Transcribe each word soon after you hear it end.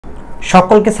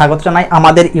সকলকে স্বাগত জানাই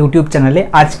আমাদের ইউটিউব চ্যানেলে।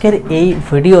 আজকের এই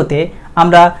ভিডিওতে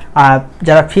আমরা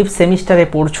যারা 5th সেমিস্টারে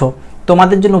পড়ছো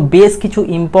তোমাদের জন্য বেশ কিছু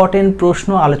ইম্পর্টেন্ট প্রশ্ন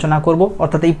আলোচনা করব,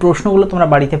 অর্থাৎ এই প্রশ্নগুলো তোমরা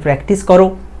বাড়িতে প্র্যাকটিস করো।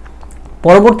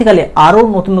 পরবর্তীকালে আরও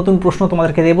নতুন নতুন প্রশ্ন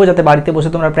তোমাদেরকে দেবো যাতে বাড়িতে বসে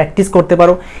তোমরা প্র্যাকটিস করতে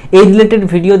পারো। এই রিলেটেড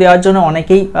ভিডিও দেওয়ার জন্য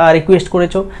অনেকেই রিকোয়েস্ট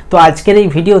করেছো। তো আজকের এই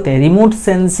ভিডিওতে রিমোট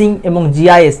সেন্সিং এবং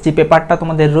জিআইএস যে পেপারটা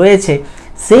তোমাদের রয়েছে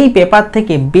সেই পেপার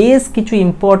থেকে বেশ কিছু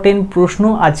ইম্পর্টেন্ট প্রশ্ন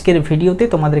আজকের ভিডিওতে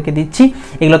তোমাদেরকে দিচ্ছি,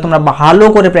 এগুলো তোমরা ভালো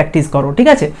করে প্র্যাকটিস করো, ঠিক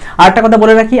আছে। আর একটা কথা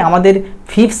বলে রাখি, আমাদের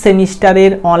 5th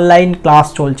সেমিস্টারের অনলাইন ক্লাস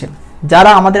চলছে।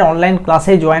 যারা আমাদের অনলাইন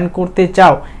ক্লাসে জয়েন করতে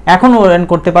চাও এখনও জয়েন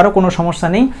করতে পারো, কোনো সমস্যা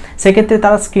নেই। সেক্ষেত্রে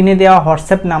তারা স্ক্রিনে দেওয়া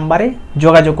হোয়াটসঅ্যাপ নাম্বারে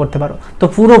যোগাযোগ করতে পারো। তো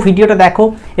পুরো ভিডিওটা দেখো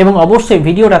এবং অবশ্যই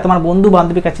ভিডিওটা তোমার বন্ধু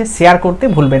বান্ধবীর কাছে শেয়ার করতে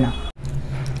ভুলবে না।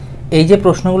 এই যে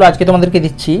প্রশ্নগুলো আজকে তোমাদেরকে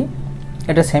দিচ্ছি,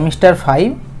 এটা সেমিস্টার 5,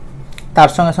 তার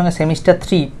সঙ্গে সঙ্গে সেমিস্টার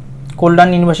 3 কল্যাণ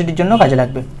ইউনিভার্সিটির জন্য কাজে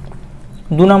লাগবে।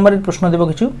 2 নম্বরের প্রশ্ন দেবো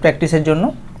কিছু প্র্যাকটিসের জন্য।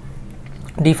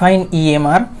 Define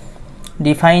EMR,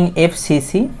 define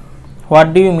FCC, what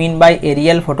do you mean by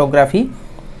aerial photography,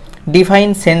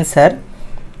 define sensor,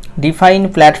 define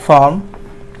platform,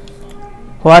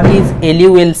 what is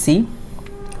LULC,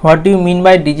 what do you mean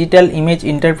by digital image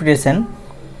interpretation,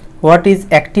 what is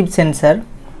active sensor,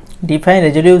 define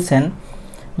resolution,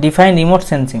 define remote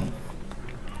sensing।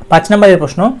 5 নম্বরের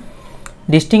প্রশ্ন,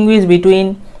 distinguish between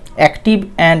active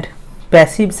and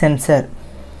passive sensor,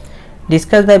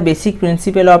 discuss the basic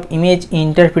principle of image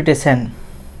interpretation,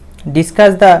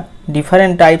 discuss the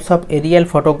different types of aerial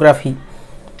photography,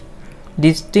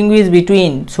 distinguish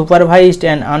between supervised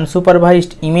and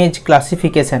unsupervised image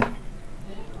classification,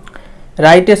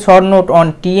 write a short note on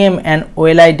TM and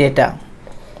OLI data,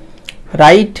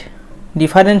 write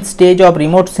different stage of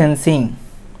remote sensing,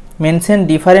 mention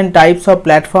different types of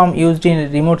platform used in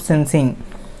remote sensing,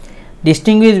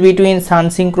 distinguish between sun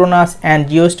synchronous and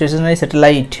geostationary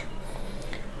satellite,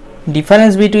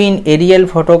 difference between aerial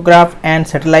photograph and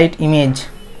satellite image,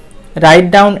 write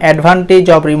down advantage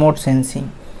of remote sensing.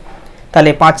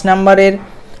 তাহলে 5 নম্বরের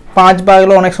 5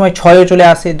 বাগলো অনেক সময় 6ও চলে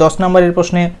আসে। 10 নম্বরের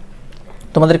প্রশ্নে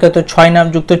তোমাদেরকে হয়তো 6 নাম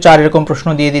যুক্ত 4 এরকম প্রশ্ন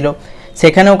দিয়ে দিল,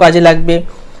 সেখানেও কাজে লাগবে।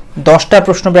 10টা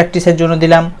প্রশ্ন প্র্যাকটিসের জন্য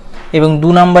দিলাম এবং 2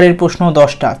 নম্বরের প্রশ্ন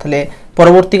 10টা। তাহলে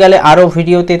পরবর্তীকালে আরও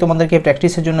ভিডিওতে তোমাদেরকে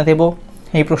প্র্যাকটিসের জন্য দেব।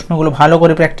 এই প্রশ্নগুলো ভালো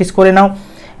করে প্র্যাকটিস করে নাও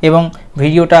এবং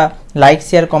ভিডিওটা লাইক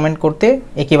শেয়ার কমেন্ট করতে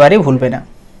একেবারে ভুলবে না।